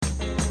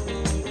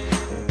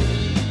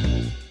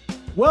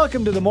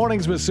Welcome to the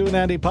Mornings with Sue and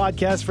Andy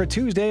podcast for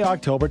Tuesday,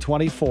 October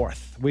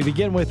 24th. We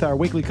begin with our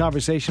weekly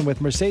conversation with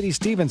Mercedes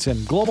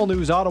Stephenson, Global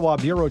News Ottawa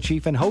Bureau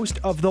Chief and host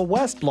of The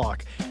West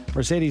Block.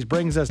 Mercedes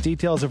brings us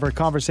details of her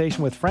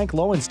conversation with Frank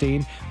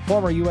Lowenstein,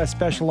 former U.S.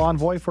 Special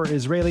Envoy for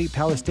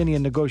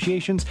Israeli-Palestinian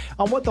negotiations,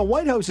 on what the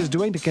White House is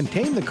doing to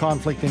contain the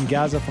conflict in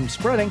Gaza from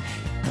spreading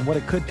and what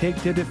it could take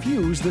to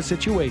diffuse the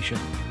situation.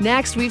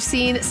 Next, we've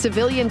seen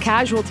civilian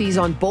casualties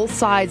on both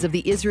sides of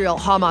the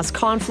Israel-Hamas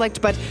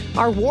conflict, but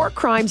are war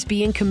crimes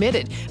being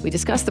committed? We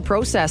discuss the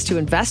process to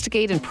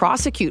investigate and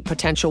prosecute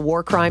potential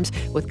war crimes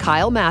with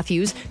Kyle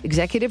Matthews,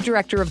 Executive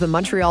Director of the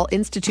Montreal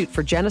Institute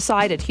for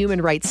Genocide and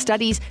Human Rights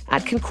Studies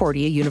at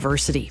Concordia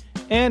University.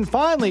 And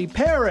finally,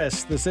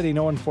 Paris, the city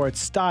known for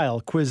its style,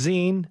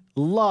 cuisine,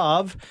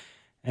 love,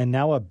 and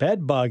now a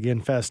bedbug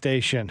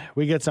infestation.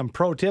 We get some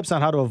pro tips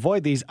on how to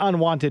avoid these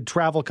unwanted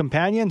travel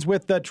companions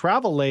with the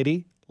travel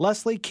lady,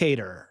 Lesley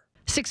Keyter.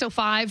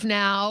 6:05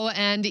 now,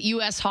 and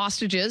U.S.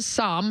 hostages,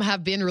 some,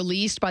 have been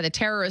released by the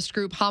terrorist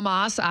group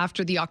Hamas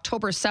after the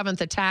October 7th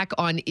attack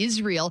on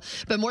Israel,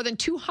 but more than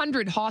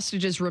 200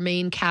 hostages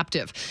remain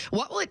captive.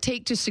 What will it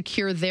take to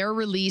secure their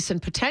release and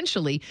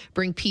potentially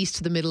bring peace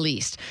to the Middle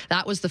East?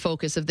 That was the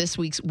focus of this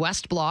week's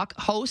West Block.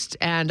 Host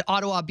and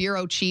Ottawa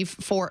Bureau Chief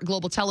for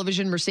Global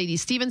Television,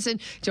 Mercedes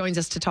Stephenson, joins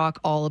us to talk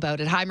all about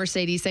it. Hi,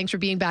 Mercedes. Thanks for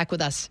being back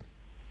with us.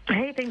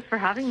 Hey, thanks for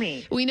having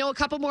me. We know a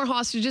couple more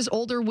hostages,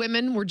 older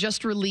women, were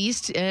just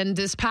released. And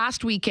this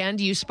past weekend,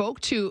 you spoke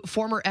to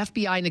former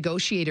FBI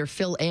negotiator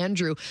Phil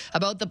Andrew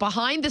about the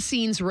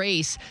behind-the-scenes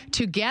race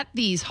to get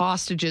these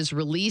hostages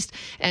released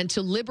and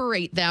to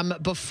liberate them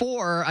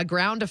before a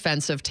ground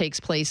offensive takes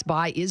place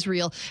by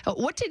Israel.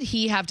 What did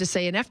he have to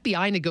say? An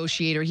FBI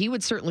negotiator, he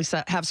would certainly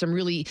have some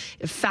really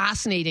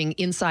fascinating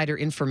insider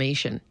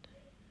information.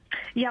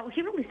 Yeah, well,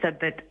 he really said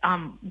that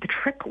the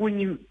trick when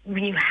you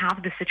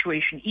have the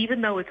situation,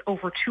 even though it's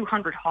over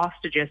 200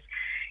 hostages,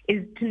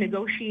 is to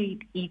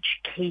negotiate each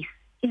case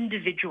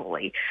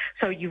individually.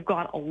 So you've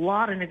got a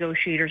lot of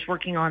negotiators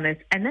working on this,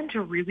 and then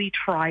to really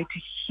try to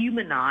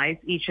humanize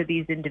each of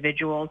these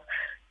individuals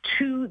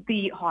to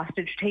the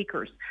hostage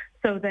takers,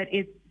 so that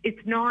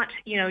it's not,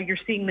 you're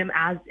seeing them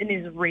as an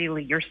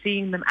Israeli. You're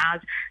seeing them as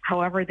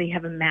however they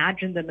have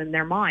imagined them in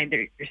their mind.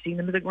 You're seeing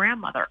them as a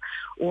grandmother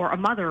or a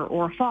mother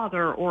or a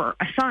father or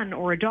a son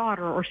or a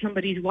daughter or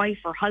somebody's wife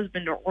or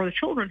husband or the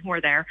children who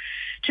are there,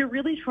 to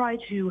really try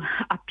to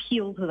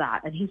appeal to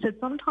that. And he said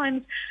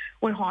sometimes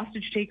when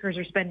hostage takers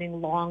are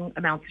spending long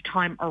amounts of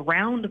time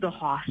around the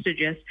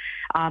hostages,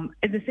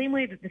 in the same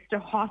way that the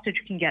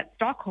hostage can get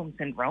Stockholm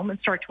syndrome and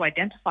start to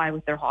identify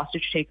with their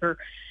hostage taker,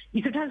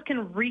 you sometimes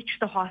can reach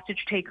the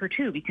hostage taker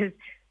too, because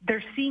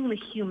they're seeing the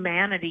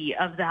humanity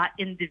of that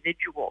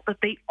individual, that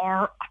they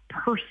are a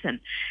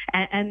person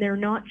and they're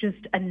not just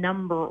a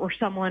number or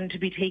someone to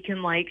be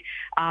taken like,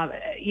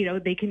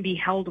 they can be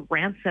held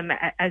ransom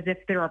as if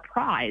they're a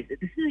prize. This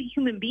is a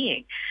human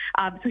being.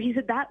 So he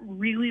said that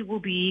really will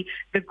be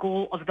the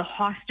goal of the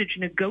hostage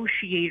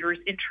negotiators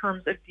in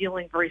terms of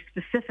dealing very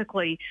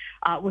specifically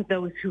with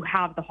those who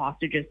have the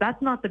hostages.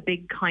 That's not the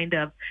big kind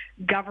of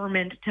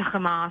government to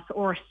Hamas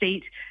or a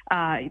state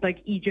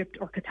like Egypt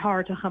or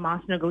Qatar to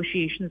Hamas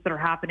negotiations that are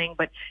happening,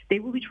 but they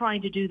will be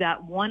trying to do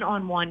that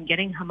one-on-one,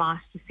 getting Hamas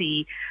to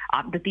see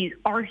that these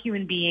are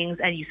human beings.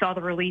 And you saw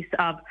the release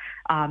of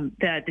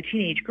the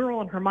teenage girl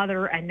and her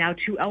mother, and now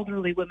two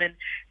elderly women.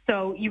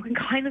 So you can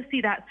kind of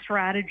see that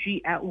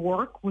strategy at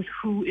work with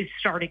who is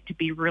starting to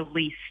be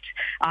released.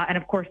 And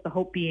of course, the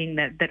hope being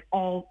that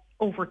all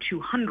over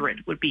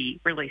 200 would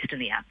be released in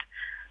the end.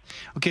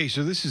 Okay,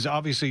 so this is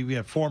obviously we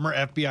have former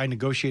FBI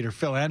negotiator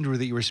Phil Andrew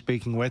that you were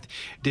speaking with.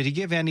 Did he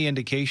give any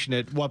indication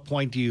at what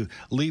point do you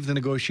leave the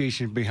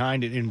negotiation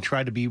behind it and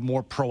try to be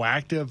more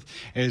proactive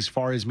as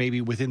far as maybe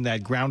within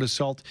that ground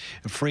assault,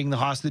 freeing the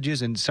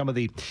hostages and some of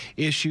the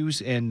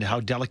issues and how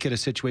delicate a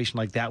situation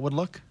like that would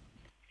look?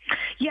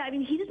 Yeah, I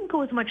mean, he didn't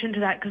go as much into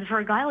that because for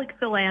a guy like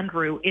Phil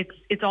Andrew,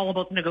 it's all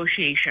about the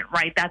negotiation,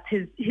 right? That's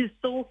his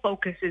sole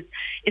focus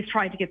is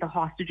trying to get the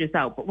hostages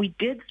out. But we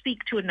did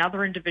speak to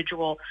another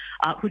individual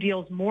who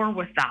deals more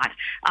with that,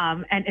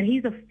 and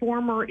he's a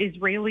former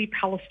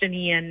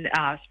Israeli-Palestinian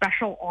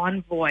special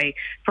envoy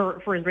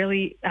for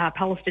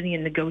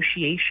Israeli-Palestinian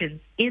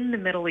negotiations in the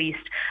Middle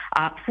East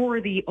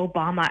for the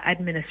Obama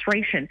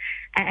administration.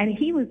 And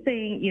he was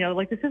saying,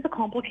 this is a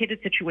complicated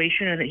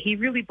situation, and that he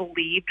really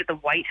believed the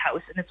White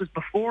House, and this was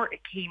before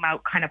it came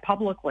out kind of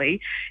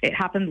publicly. It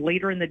happened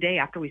later in the day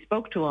after we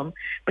spoke to him.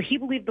 But he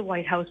believed the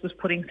White House was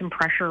putting some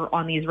pressure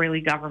on the Israeli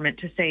government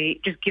to say,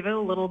 just give it a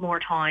little more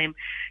time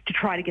to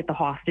try to get the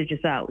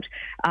hostages out.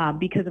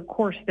 Because, of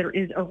course, there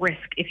is a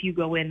risk if you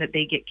go in that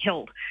they get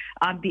killed.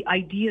 The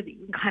idea that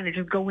you can kind of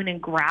just go in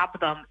and grab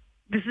them,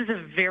 this is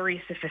a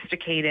very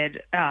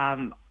sophisticated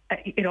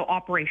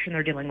operation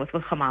they're dealing with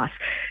Hamas.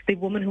 The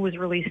woman who was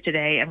released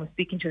today and was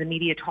speaking to the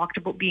media talked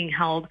about being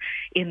held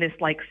in this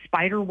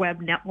spider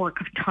web network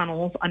of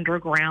tunnels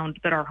underground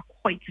that are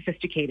quite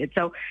sophisticated.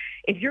 So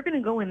if you're going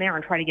to go in there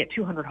and try to get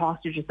 200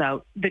 hostages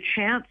out, the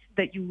chance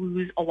that you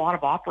lose a lot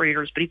of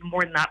operators, but even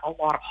more than that, a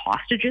lot of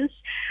hostages,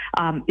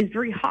 is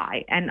very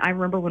high. And I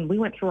remember when we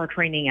went through our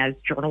training as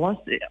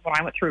journalists, when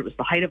I went through, it was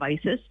the height of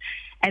ISIS,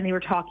 and they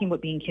were talking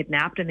about being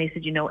kidnapped, and they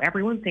said,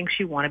 everyone thinks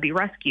you want to be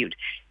rescued.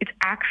 It's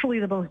actually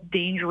the most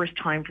dangerous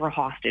time for a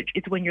hostage.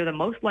 It's when you're the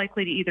most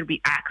likely to either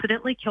be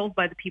accidentally killed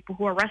by the people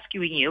who are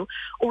rescuing you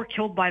or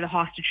killed by the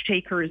hostage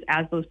takers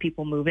as those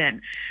people move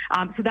in.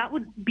 So that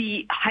would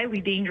be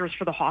highly dangerous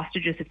for the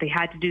hostages if they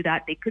had to do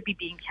that. They could be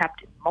being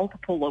kept in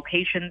multiple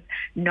locations,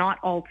 not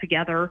all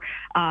together.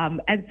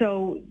 And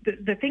so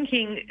the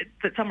thinking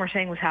that some are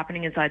saying was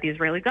happening inside the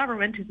Israeli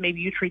government is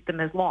maybe you treat them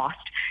as lost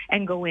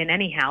and go in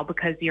anyhow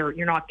because you're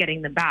not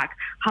getting them back.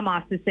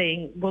 Hamas is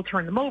saying we'll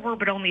turn them over,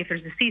 but only if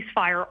there's a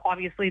ceasefire.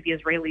 Obviously, the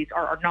Israelis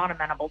are not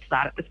amenable to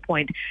that at this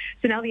point.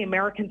 So now the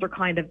Americans are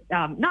kind of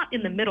not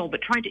in the middle,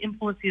 but trying to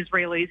influence the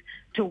Israelis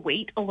to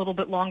wait a little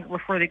bit longer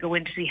before they go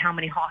in to see how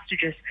many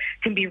hostages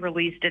can be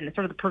released. And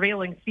sort of the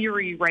prevailing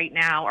theory right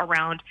now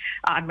around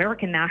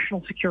American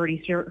national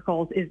security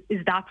circles is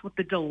that's what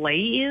the delay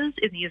is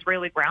in the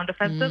Israeli ground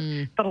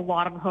offensive that a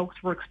lot of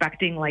folks were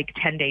expecting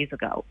 10 days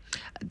ago.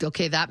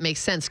 Okay, that makes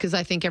sense because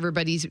I think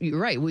you're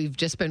right. We've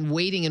just been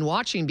waiting and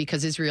watching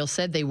because Israel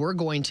said they were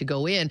going to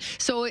go in.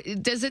 So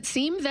does it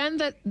seem then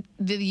that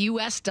the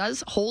U.S.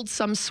 does hold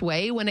some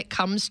sway when it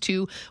comes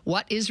to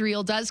what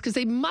Israel does? Because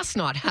they must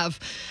not have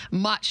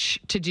much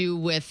to do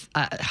with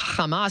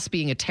Hamas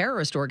being a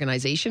terrorist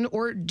organization,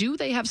 or do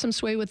they have some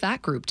sway with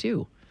that group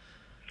too?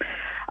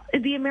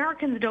 The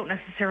Americans don't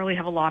necessarily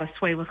have a lot of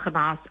sway with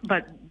Hamas,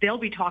 but they'll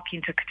be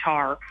talking to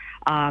Qatar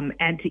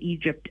and to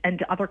Egypt and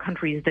to other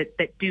countries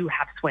that do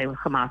have sway with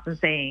Hamas and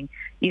saying,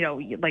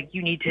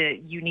 you need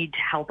to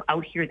help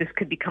out here. This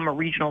could become a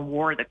regional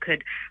war that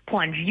could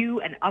plunge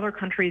you and other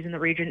countries in the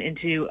region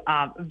into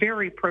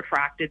very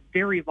protracted,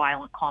 very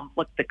violent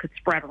conflict that could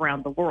spread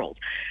around the world.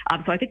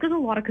 So I think there's a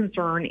lot of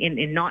concern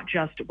in not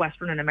just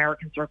Western and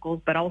American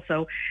circles, but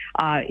also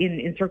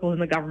in circles in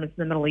the governments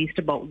in the Middle East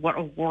about what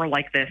a war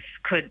like this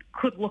could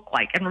look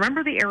like. And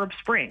remember the Arab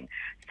Spring.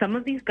 Some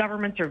of these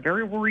governments are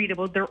very worried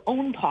about their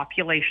own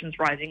populations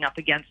rising up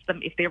against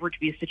them if there were to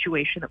be a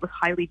situation that was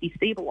highly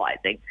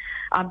destabilizing.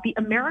 The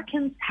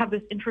Americans have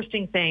this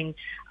interesting thing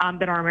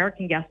that our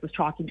American guest was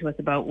talking to us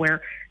about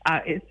where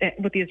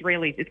with the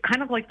Israelis, it's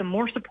kind of like the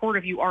more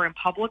supportive you are in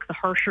public, the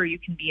harsher you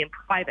can be in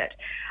private.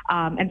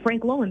 And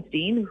Frank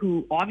Lowenstein,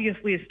 who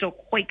obviously is still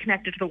quite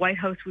connected to the White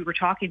House we were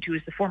talking to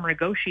as the former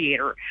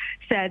negotiator,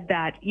 said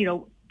that,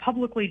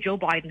 publicly, Joe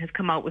Biden has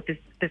come out with this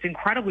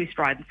incredibly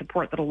strident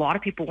support that a lot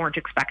of people weren't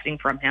expecting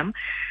from him.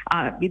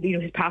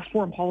 His past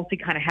foreign policy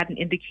kind of hadn't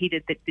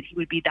indicated that he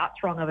would be that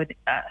strong of a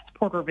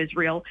supporter of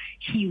Israel.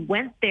 He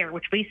went there,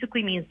 which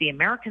basically means the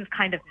Americans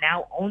kind of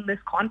now own this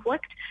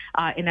conflict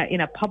in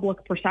a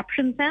public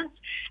perception sense.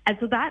 And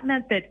so that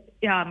meant that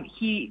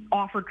he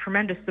offered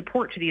tremendous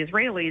support to the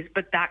Israelis,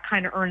 but that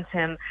kind of earns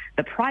him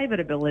the private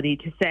ability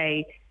to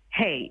say,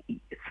 hey,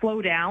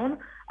 slow down.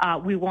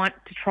 We want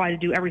to try to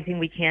do everything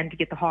we can to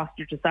get the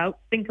hostages out.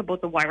 Think about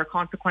the wider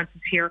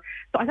consequences here.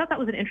 So I thought that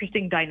was an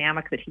interesting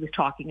dynamic that he was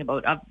talking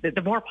about.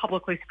 The more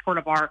publicly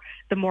supportive are,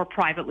 the more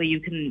privately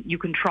you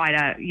can try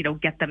to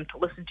get them to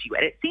listen to you.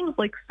 And it seems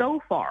like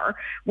so far,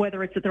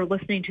 whether it's that they're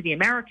listening to the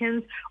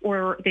Americans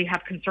or they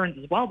have concerns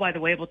as well, by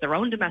the way, about their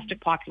own domestic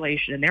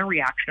population and their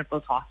reaction if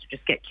those hostages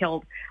get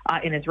killed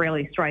in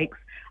Israeli strikes.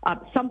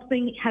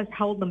 Something has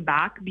held them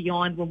back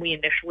beyond when we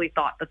initially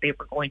thought that they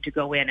were going to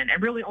go in. And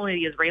really only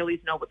the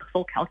Israelis know what the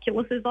full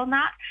calculus is on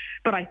that.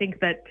 But I think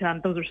that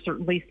those are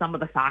certainly some of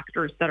the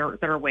factors that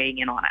are weighing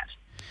in on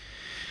it.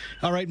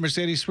 All right,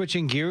 Mercedes,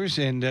 switching gears,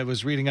 and I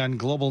was reading on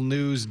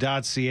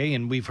globalnews.ca,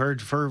 and we've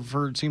heard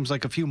for it seems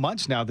like a few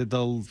months now that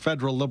the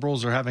federal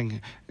Liberals are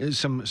having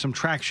some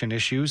traction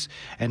issues,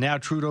 and now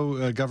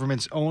Trudeau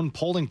government's own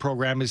polling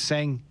program is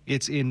saying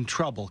it's in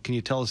trouble. Can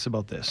you tell us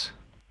about this?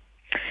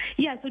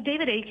 Yeah, so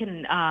David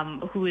Aiken,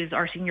 who is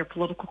our senior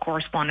political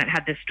correspondent,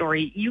 had this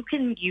story. You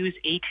can use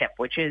ATIP,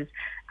 which is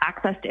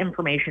access to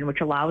information,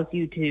 which allows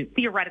you to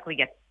theoretically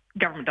get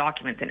government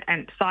documents.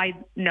 And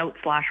side note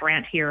 /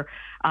 rant here,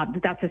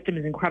 that system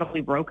is incredibly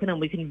broken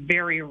and we can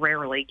very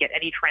rarely get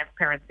any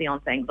transparency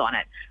on things on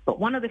it. But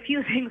one of the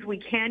few things we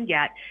can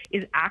get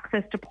is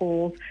access to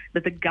polls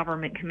that the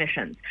government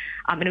commissions.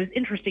 And it was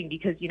interesting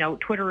because,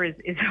 Twitter is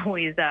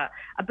always a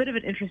bit of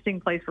an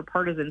interesting place for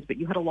partisans, but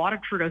you had a lot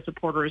of Trudeau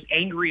supporters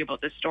angry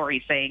about this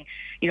story saying,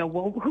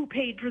 well, who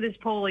paid for this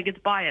polling? It's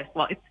biased.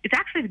 Well, it's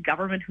actually the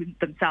government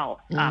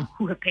themselves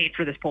who have paid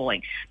for this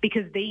polling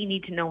because they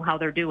need to know how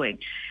they're doing.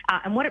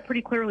 And what it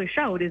pretty clearly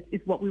showed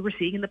is what we were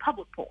seeing in the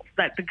public polls,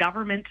 that the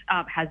government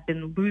has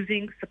been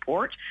losing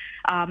support.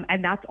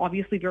 And that's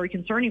obviously very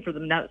concerning for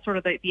them. Now, sort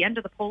of the end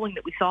of the polling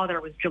that we saw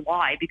there was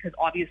July, because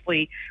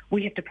obviously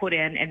we have to put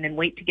in and then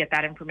wait to get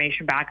that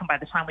information back. And by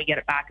the time we get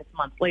it back, it's a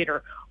month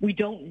later. We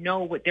don't know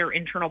what their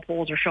internal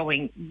polls are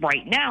showing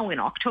right now in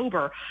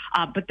October.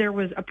 But there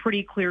was a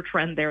pretty clear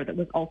trend there that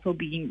was also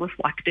being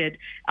reflected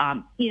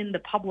in the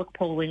public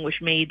polling,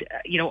 which made,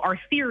 our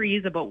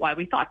theories about why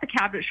we thought the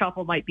cabinet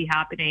shuffle might be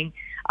happening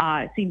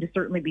seem to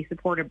certainly be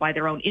supported by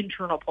their own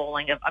internal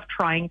polling of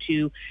trying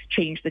to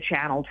change the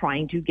channel,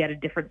 trying to get a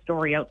different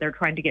story out there,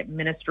 trying to get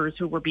ministers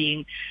who were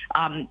being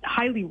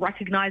highly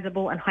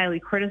recognizable and highly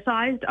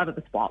criticized out of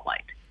the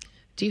spotlight.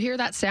 Do you hear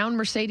that sound,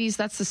 Mercedes?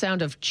 That's the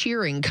sound of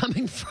cheering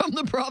coming from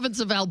the province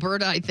of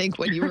Alberta, I think,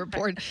 when you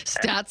report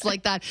stats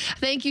like that.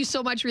 Thank you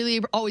so much.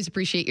 Really always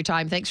appreciate your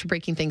time. Thanks for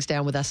breaking things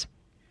down with us.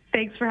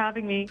 Thanks for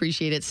having me.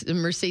 Appreciate it.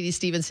 Mercedes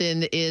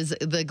Stephenson is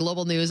the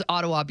Global News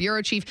Ottawa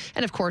Bureau Chief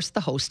and, of course,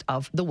 the host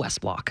of The West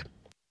Block.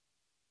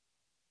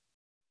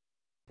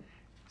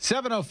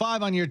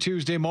 7:05 on your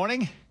Tuesday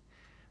morning.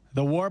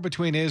 The war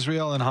between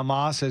Israel and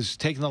Hamas has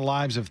taken the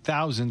lives of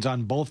thousands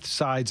on both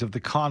sides of the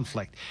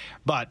conflict.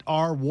 But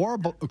are war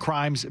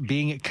crimes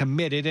being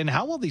committed, and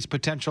how will these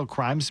potential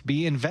crimes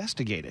be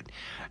investigated?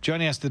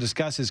 Joining us to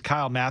discuss is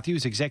Kyle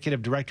Matthews,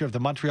 Executive Director of the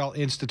Montreal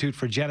Institute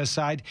for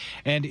Genocide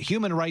and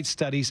Human Rights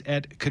Studies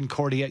at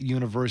Concordia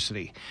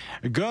University.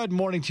 Good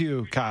morning to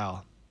you,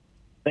 Kyle.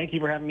 Thank you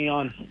for having me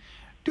on.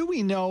 Do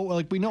we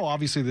know, we know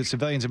obviously that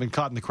civilians have been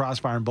caught in the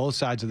crossfire on both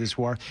sides of this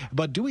war,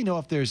 but do we know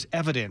if there's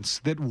evidence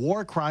that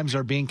war crimes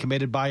are being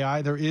committed by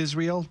either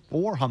Israel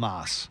or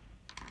Hamas?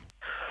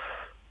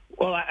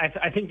 Well,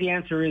 I think the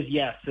answer is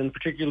yes, and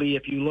particularly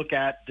if you look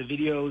at the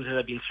videos that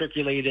have been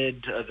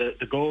circulated,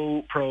 the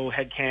GoPro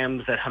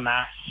headcams that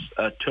Hamas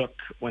took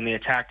when they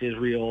attacked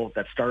Israel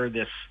that started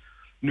this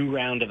new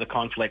round of the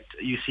conflict,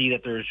 you see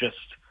that there's just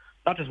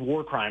not just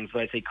war crimes,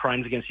 but I'd say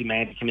crimes against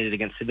humanity committed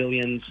against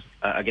civilians,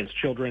 against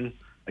children,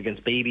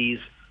 against babies,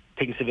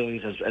 taking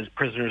civilians as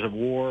prisoners of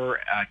war,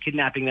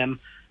 kidnapping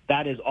them.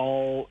 That is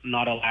all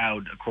not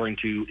allowed according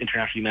to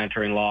international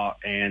humanitarian law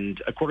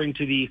and according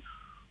to the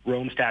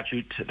Rome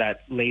Statute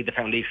that laid the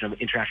foundation of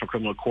International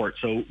Criminal Court.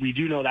 So we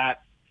do know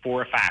that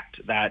for a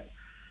fact, that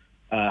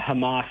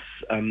Hamas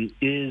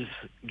is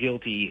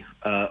guilty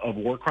of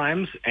war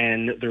crimes,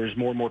 and there's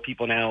more and more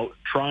people now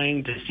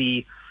trying to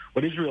see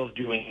what Israel is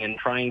doing and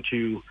trying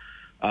to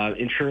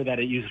ensure that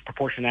it uses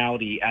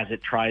proportionality as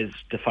it tries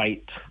to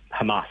fight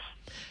Hamas.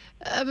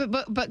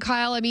 But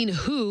Kyle, I mean,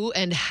 who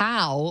and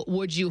how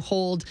would you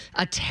hold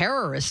a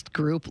terrorist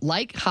group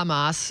like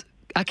Hamas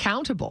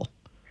accountable?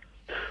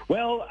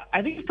 Well,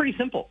 I think it's pretty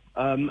simple.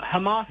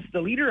 Hamas,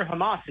 the leader of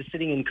Hamas, is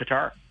sitting in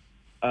Qatar.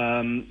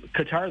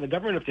 The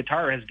government of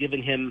Qatar has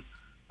given him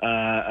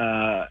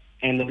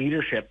and the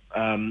leadership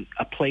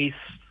a place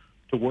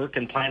to work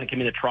and plan and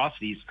commit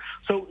atrocities.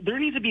 So there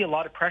needs to be a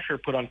lot of pressure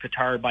put on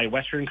Qatar by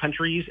Western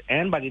countries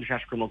and by the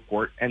International Criminal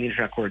Court and the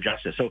International Court of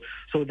Justice.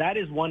 So that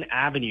is one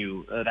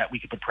avenue that we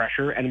could put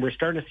pressure, and we're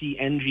starting to see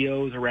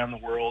NGOs around the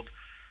world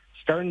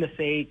starting to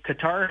say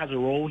Qatar has a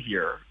role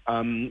here,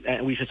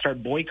 and we should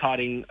start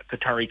boycotting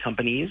Qatari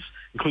companies,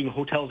 including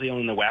hotels they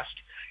own in the West,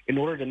 in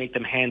order to make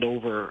them hand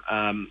over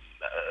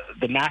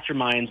the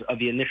masterminds of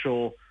the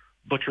initial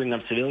butchering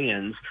of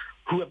civilians,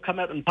 who have come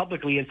out and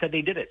publicly and said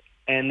they did it.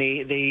 And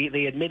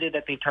they admitted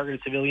that they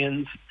targeted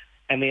civilians,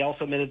 and they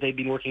also admitted they've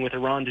been working with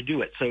Iran to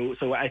do it.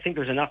 So I think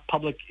there's enough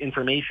public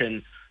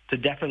information to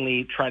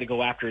definitely try to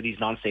go after these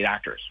non-state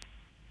actors.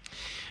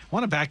 I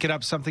want to back it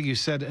up something you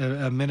said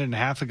a minute and a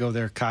half ago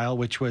there, Kyle,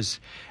 which was,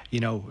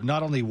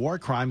 not only war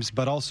crimes,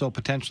 but also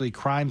potentially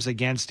crimes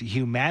against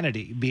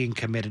humanity being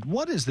committed.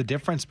 What is the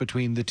difference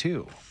between the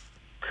two?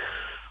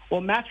 Well,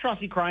 mass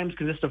atrocity crimes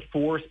consist of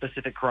 4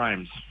 specific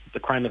crimes: the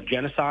crime of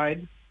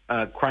genocide,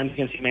 crimes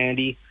against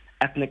humanity,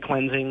 ethnic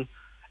cleansing,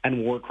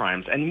 and war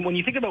crimes. And when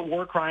you think about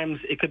war crimes,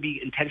 it could be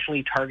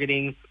intentionally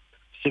targeting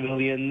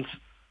civilians.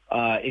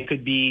 It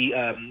could be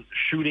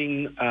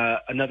shooting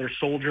another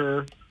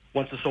soldier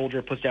once the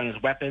soldier puts down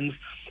his weapons.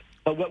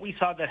 But what we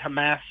saw that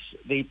Hamas,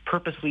 they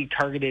purposely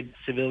targeted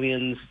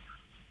civilians,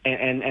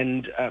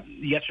 and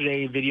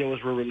yesterday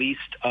videos were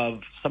released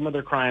of some of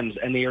their crimes,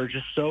 and they are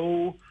just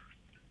so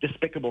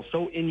despicable,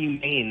 so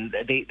inhumane.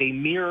 They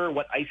mirror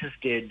what ISIS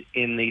did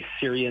in the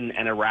Syrian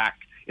and Iraq,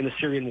 in the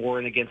Syrian war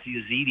and against the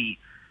Yazidi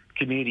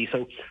community.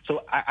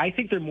 So I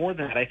think they're more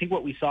than that. I think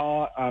what we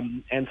saw,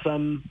 and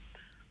some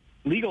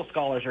legal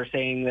scholars are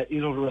saying that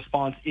Israel's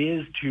response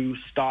is to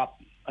stop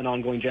an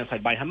ongoing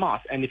genocide by Hamas.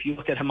 And if you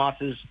look at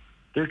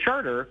their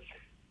charter,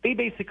 they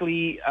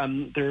basically,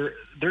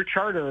 their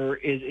charter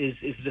is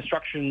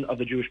destruction of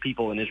the Jewish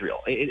people in Israel.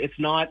 It's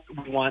not,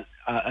 we want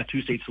a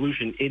two-state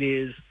solution. It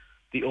is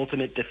the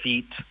ultimate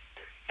defeat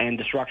and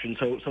destruction.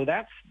 So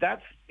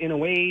that's in a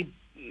way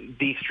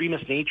the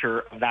extremist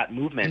nature of that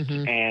movement,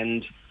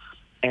 and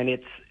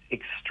it's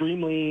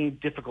extremely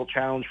difficult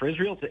challenge for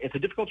Israel. It's a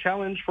difficult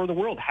challenge for the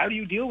world. How do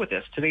you deal with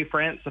this? Today,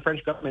 the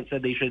French government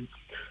said they should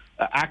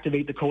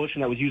activate the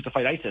coalition that was used to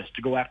fight ISIS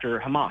to go after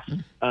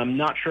Hamas.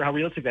 Not sure how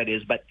realistic that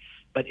is, but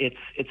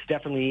it's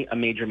definitely a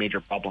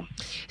major problem.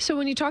 So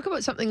when you talk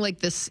about something like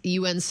this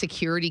UN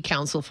Security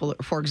Council,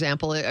 for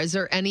example, is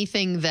there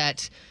anything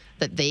that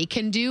they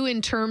can do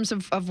in terms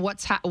of what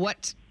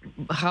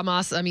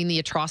Hamas, I mean, the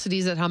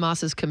atrocities that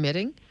Hamas is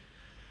committing?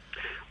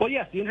 Well,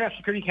 yes, the International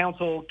Security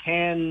Council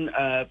can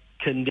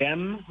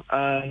condemn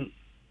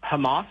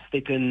Hamas.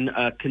 They can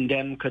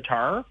condemn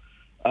Qatar.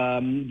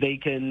 They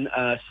can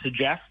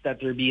suggest that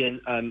there be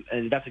an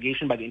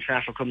investigation by the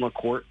International Criminal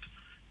Court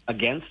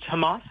against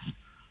Hamas.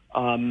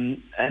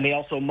 And they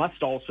must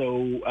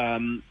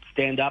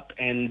stand up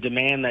and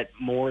demand that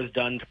more is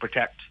done to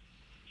protect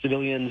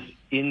civilians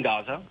in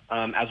Gaza,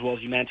 as well as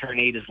humanitarian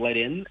aid is let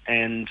in,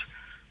 and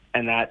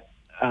that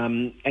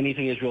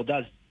anything Israel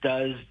does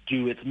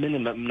do its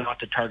minimum not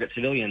to target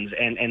civilians.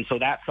 And so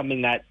that's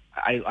something that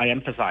I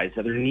emphasize,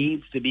 that there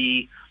needs to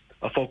be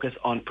a focus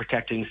on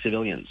protecting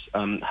civilians.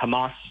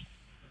 Hamas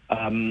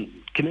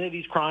committed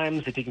these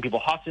crimes. They're taking people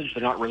hostage.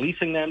 They're not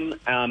releasing them.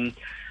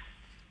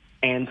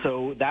 And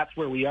so that's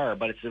where we are,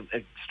 but it's an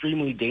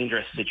extremely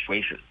dangerous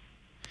situation.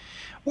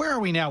 Where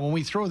are we now? When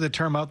we throw the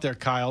term out there,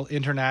 Kyle,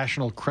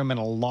 international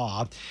criminal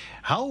law,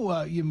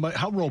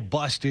 how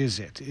robust is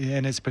it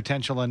in its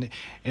potential and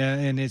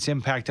its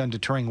impact on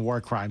deterring war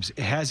crimes?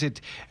 Has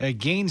it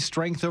gained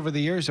strength over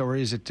the years, or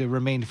is it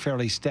remained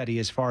fairly steady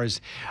as far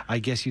as, I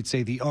guess you'd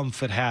say, the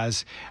oomph it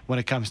has when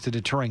it comes to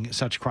deterring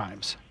such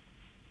crimes?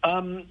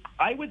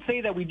 I would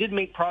say that we did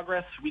make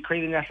progress. We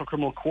created a National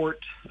Criminal Court.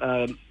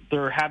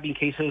 There have been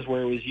cases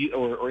where it was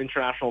or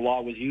international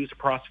law was used to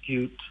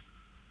prosecute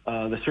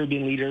the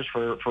Serbian leaders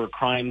for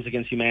crimes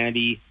against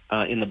humanity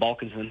in the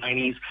Balkans in the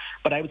 90s.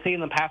 But I would say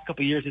in the past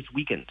couple of years, it's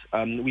weakened.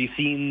 We've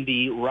seen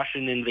the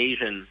Russian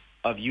invasion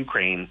of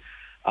Ukraine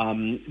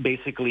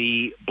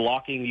basically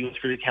blocking the UN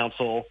Security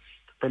Council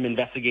from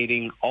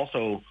investigating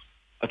also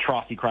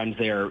atrocity crimes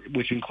there,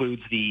 which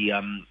includes the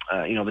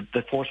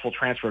forceful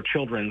transfer of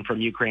children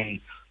from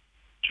Ukraine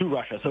to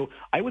Russia. So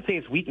I would say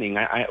it's weakening.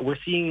 We're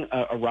seeing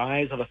a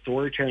rise of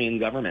authoritarian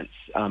governments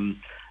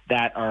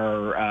that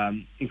are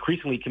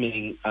increasingly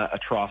committing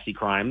atrocity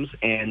crimes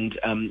and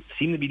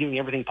seem to be doing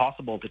everything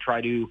possible to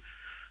try to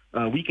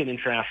weaken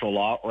international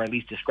law or at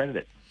least discredit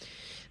it.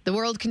 The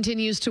world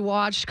continues to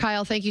watch.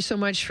 Kyle, thank you so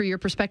much for your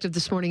perspective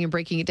this morning and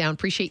breaking it down.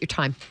 Appreciate your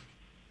time.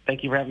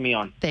 Thank you for having me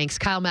on. Thanks.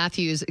 Kyle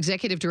Matthews,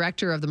 Executive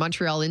Director of the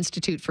Montreal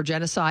Institute for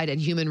Genocide and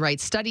Human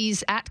Rights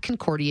Studies at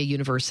Concordia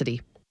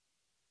University.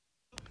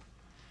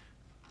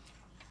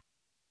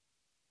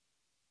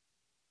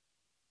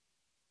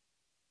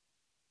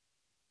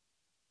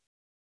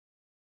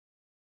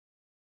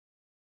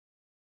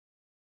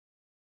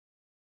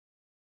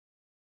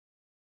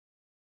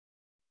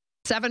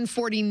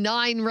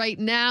 $7:49 right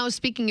now.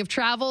 Speaking of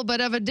travel, but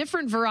of a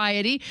different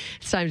variety,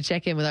 it's time to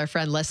check in with our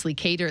friend Lesley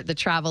Keyter, the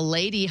travel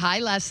lady. Hi,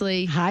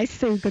 Lesley. Hi,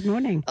 Sue. Good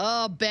morning.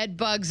 Oh, bed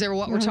bugs are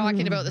what we're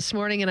talking about this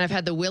morning, and I've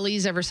had the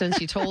willies ever since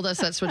you told us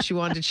that's what you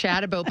wanted to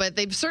chat about. But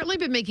they've certainly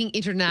been making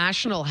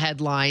international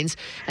headlines,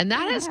 and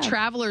that has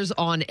travelers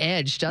on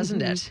edge,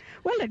 doesn't it?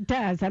 Well, it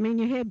does. I mean,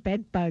 you hear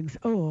bed bugs.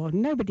 Oh,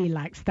 nobody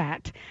likes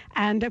that.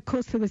 And, of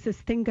course, there was this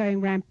thing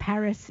going around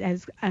Paris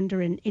as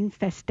under an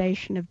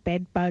infestation of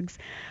bed bugs.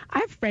 I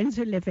have friends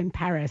who live in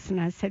Paris, and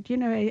I said,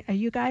 are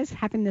you guys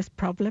having this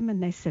problem?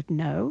 And they said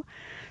no.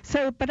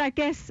 So, but I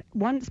guess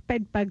once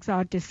bed bugs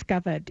are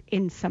discovered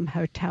in some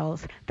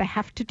hotels, they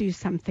have to do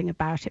something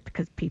about it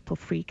because people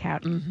freak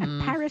out.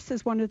 And Paris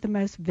is one of the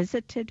most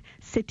visited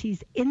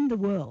cities in the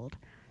world.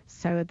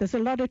 So there's a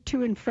lot of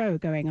to and fro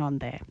going on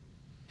there.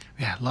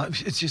 Yeah,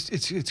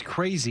 it's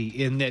crazy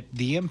in that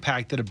the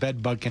impact that a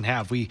bed bug can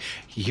have. We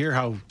hear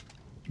how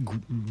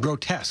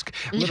grotesque.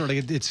 Literally,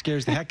 it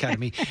scares the heck out of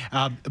me.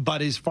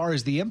 But as far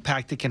as the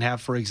impact it can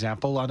have, for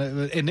example, on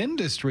an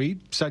industry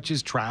such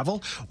as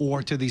travel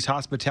or to these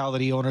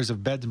hospitality owners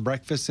of beds and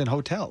breakfasts in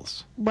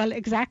hotels. Well,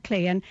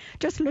 exactly. And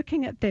just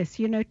looking at this,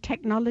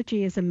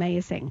 technology is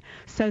amazing.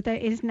 So there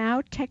is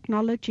now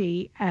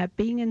technology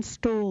being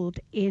installed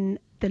in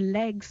the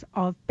legs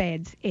of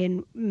beds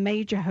in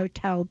major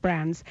hotel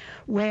brands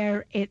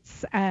where it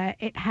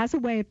has a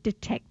way of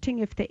detecting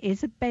if there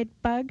is a bed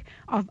bug,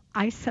 of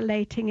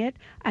isolating it,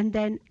 and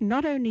then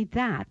not only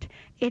that,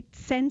 it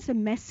sends a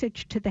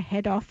message to the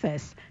head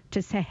office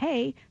to say,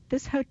 hey,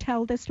 this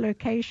hotel, this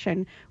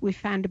location, we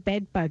found a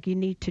bed bug. You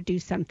need to do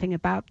something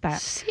about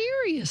that.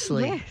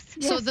 Seriously? Yes.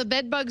 So the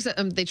bed bugs,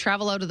 they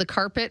travel out of the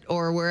carpet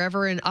or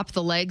wherever and up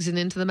the legs and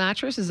into the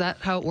mattress? Is that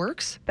how it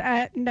works?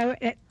 No,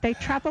 they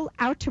travel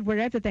out of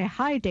wherever they're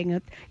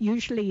hiding,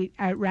 usually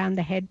around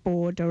the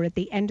headboard or at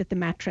the end of the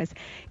mattress,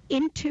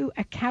 into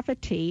a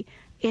cavity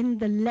in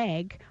the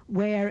leg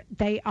where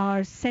they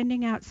are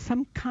sending out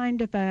some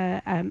kind of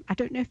a, I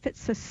don't know if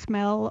it's a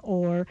smell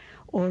or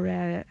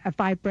a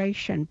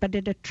vibration, but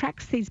it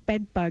attracts these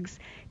bed bugs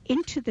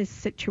into this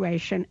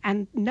situation,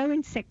 and no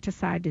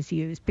insecticide is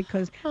used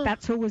because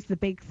that's always the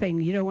big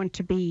thing. You don't want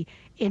to be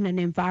in an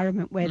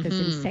environment where there's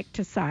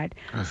insecticide.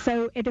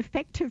 So it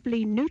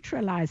effectively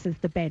neutralizes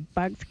the bed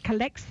bugs,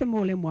 collects them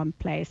all in one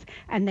place,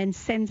 and then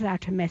sends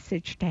out a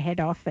message to head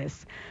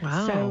office.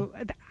 Wow. So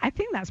I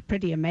think that's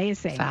pretty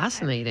amazing.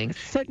 Fascinating.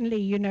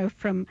 Certainly,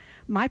 from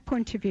my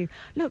point of view,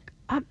 look,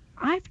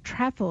 I've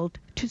traveled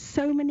to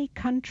so many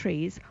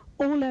countries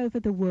all over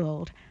the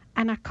world,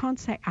 and I can't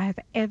say I have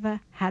ever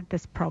had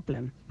this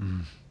problem.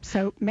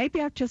 So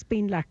maybe I've just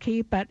been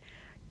lucky, but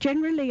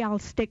generally I'll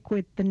stick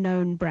with the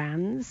known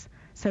brands.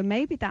 So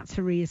maybe that's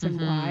a reason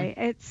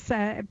why.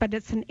 But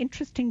it's an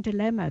interesting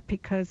dilemma,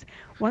 because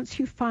once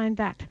you find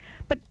that,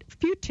 but a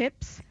few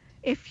tips.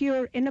 If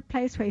you're in a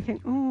place where you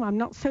think, I'm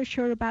not so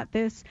sure about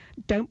this,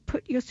 don't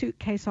put your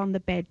suitcase on the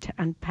bed to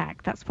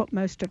unpack. That's what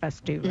most of us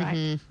do,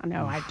 right? I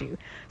know I do.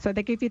 So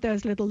they give you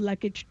those little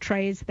luggage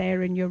trays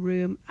there in your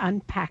room,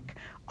 unpack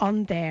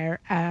on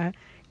there.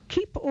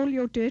 Keep all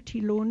your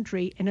dirty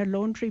laundry in a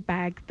laundry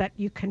bag that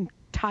you can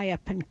tie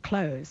up and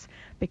close,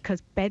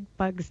 because bed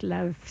bugs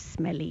love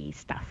smelly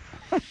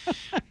stuff.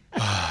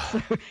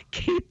 So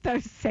keep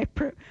those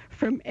separate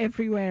from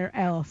everywhere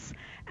else.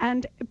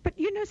 But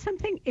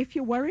something, if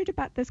you're worried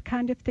about this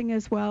kind of thing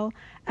as well,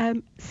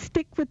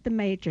 stick with the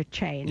major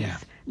chains. Yeah.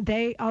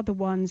 They are the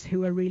ones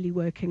who are really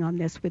working on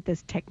this with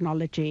this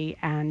technology,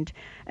 and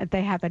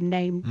they have a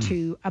name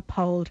to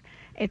uphold.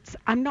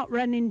 I'm not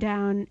running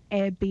down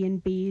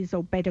Airbnbs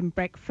or bed and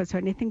breakfast or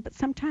anything, but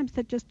sometimes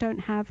they just don't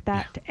have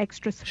that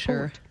extra support.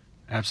 Sure.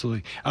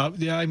 Absolutely.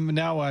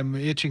 I'm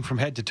itching from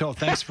head to toe.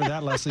 Thanks for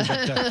that, Lesley.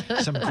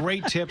 But some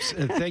great tips.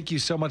 Thank you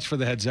so much for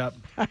the heads up.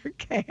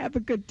 Okay. Have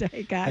a good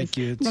day, guys. Thank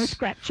you. No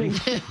scratching.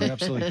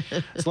 Absolutely.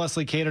 It's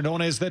Lesley Keyter,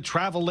 known as the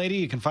Travel Lady.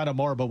 You can find out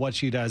more about what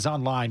she does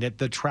online at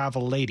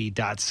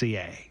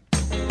thetravellady.ca.